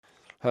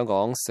香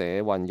港社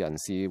運人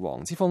士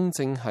黃之鋒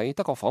正喺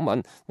德國訪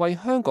問，為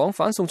香港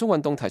反送中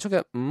運動提出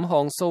嘅5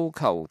項訴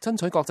求爭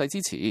取國際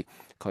支持。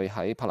佢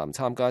喺柏林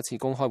參加一次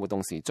公開活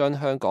動時，將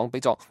香港比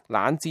作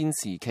冷戰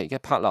時期嘅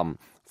柏林，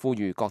呼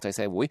籲國際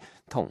社會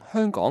同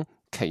香港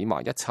企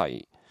埋一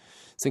齊。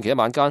星期一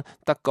晚間，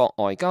德國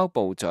外交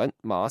部長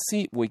馬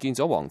斯會見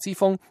咗黃之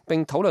鋒，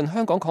並討論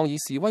香港抗議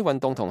示威運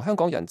動同香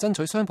港人爭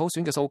取雙普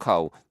選嘅訴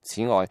求。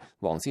此外，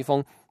黃之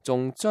鋒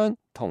仲將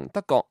同德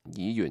國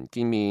議員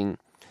見面。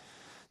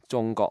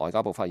中國外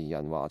交部發言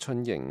人華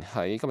春瑩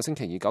喺今日星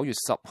期二9月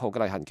10號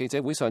嘅例行記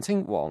者會上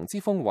稱黃之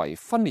鋒為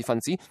分裂分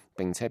子，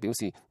並且表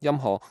示任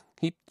何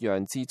挾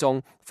洋自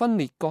重、分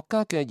裂國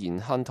家嘅言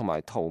行同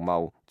埋圖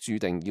謀注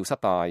定要失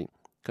敗。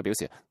佢表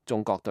示，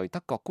中國對德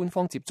國官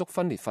方接觸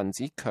分裂分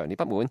子強烈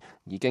不滿，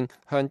已經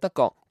向德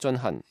國進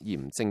行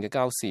嚴正嘅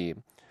交涉。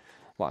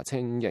華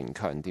春瑩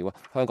強調，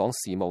香港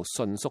事務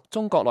純屬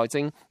中國內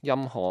政，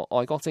任何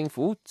外國政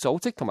府、組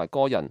織同埋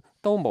個人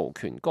都無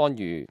權干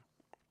預。